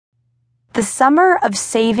The Summer of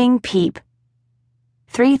Saving Peep.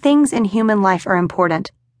 3 things in human life are important.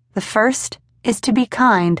 The first is to be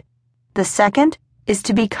kind. The second is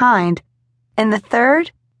to be kind. And the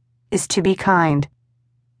third is to be kind.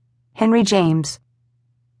 Henry James.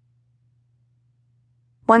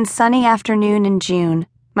 One sunny afternoon in June,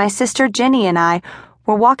 my sister Jenny and I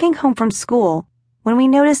were walking home from school when we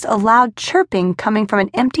noticed a loud chirping coming from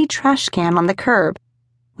an empty trash can on the curb.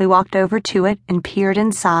 We walked over to it and peered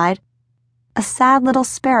inside. A sad little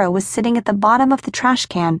sparrow was sitting at the bottom of the trash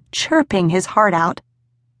can, chirping his heart out.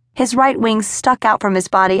 His right wing stuck out from his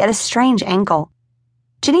body at a strange angle.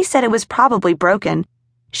 Jenny said it was probably broken.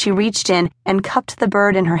 She reached in and cupped the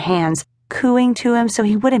bird in her hands, cooing to him so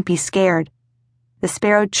he wouldn't be scared. The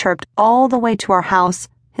sparrow chirped all the way to our house,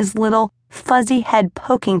 his little, fuzzy head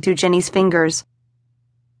poking through Jenny's fingers.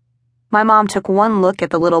 My mom took one look at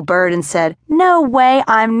the little bird and said, "No way,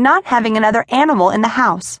 I'm not having another animal in the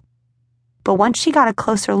house." But once she got a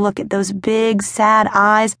closer look at those big, sad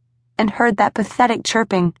eyes and heard that pathetic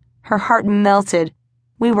chirping, her heart melted.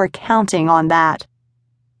 We were counting on that.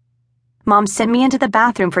 Mom sent me into the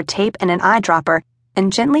bathroom for tape and an eyedropper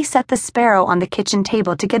and gently set the sparrow on the kitchen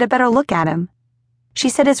table to get a better look at him. She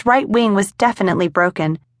said his right wing was definitely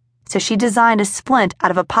broken, so she designed a splint out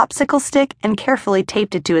of a popsicle stick and carefully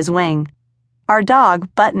taped it to his wing. Our dog,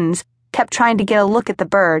 Buttons, kept trying to get a look at the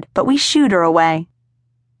bird, but we shooed her away.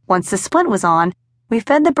 Once the splint was on, we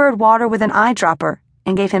fed the bird water with an eyedropper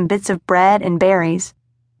and gave him bits of bread and berries.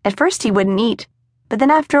 At first he wouldn't eat, but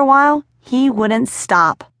then after a while, he wouldn't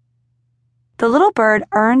stop. The little bird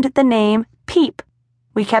earned the name Peep.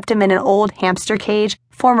 We kept him in an old hamster cage,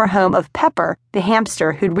 former home of Pepper, the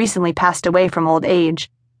hamster who'd recently passed away from old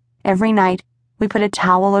age. Every night, we put a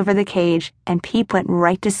towel over the cage and Peep went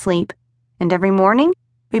right to sleep. And every morning,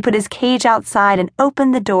 we put his cage outside and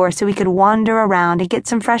opened the door so he could wander around and get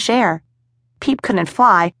some fresh air. Peep couldn't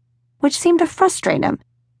fly, which seemed to frustrate him.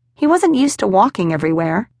 He wasn't used to walking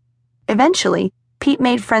everywhere. Eventually, Peep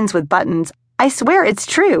made friends with Buttons. I swear it's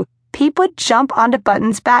true. Peep would jump onto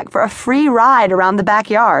Buttons' back for a free ride around the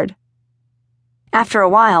backyard. After a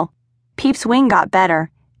while, Peep's wing got better,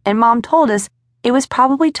 and Mom told us it was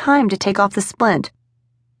probably time to take off the splint.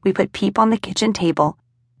 We put Peep on the kitchen table,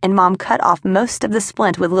 and Mom cut off most of the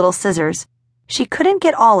splint with little scissors. She couldn't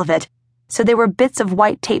get all of it, so there were bits of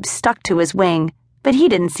white tape stuck to his wing, but he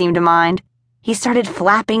didn't seem to mind. He started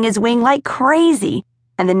flapping his wing like crazy,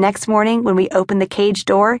 and the next morning when we opened the cage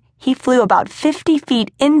door, he flew about 50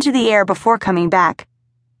 feet into the air before coming back.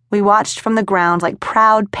 We watched from the ground like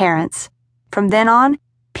proud parents. From then on,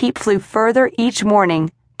 Peep flew further each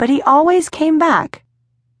morning, but he always came back.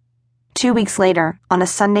 2 weeks later, on a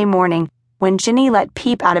Sunday morning, when Jenny let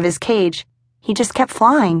Peep out of his cage, he just kept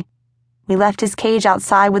flying. We left his cage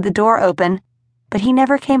outside with the door open, but he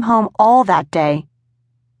never came home all that day.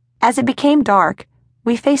 As it became dark,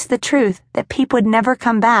 we faced the truth that Peep would never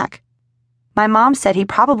come back. My mom said he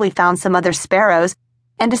probably found some other sparrows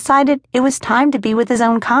and decided it was time to be with his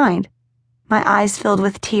own kind. My eyes filled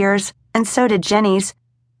with tears, and so did Jenny's.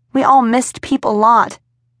 We all missed Peep a lot,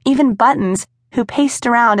 even Buttons, who paced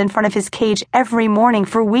around in front of his cage every morning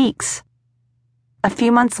for weeks. A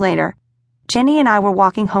few months later, Jenny and I were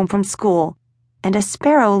walking home from school, and a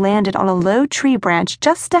sparrow landed on a low tree branch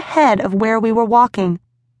just ahead of where we were walking.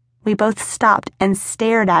 We both stopped and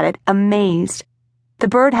stared at it, amazed. The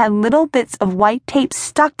bird had little bits of white tape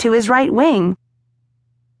stuck to his right wing.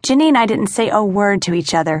 Jenny and I didn't say a word to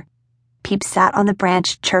each other. Peep sat on the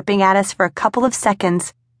branch chirping at us for a couple of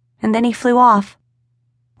seconds, and then he flew off.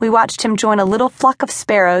 We watched him join a little flock of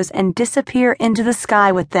sparrows and disappear into the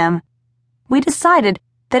sky with them. We decided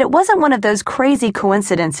that it wasn't one of those crazy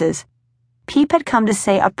coincidences. Peep had come to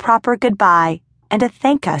say a proper goodbye and to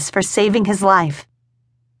thank us for saving his life.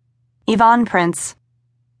 Yvonne Prince.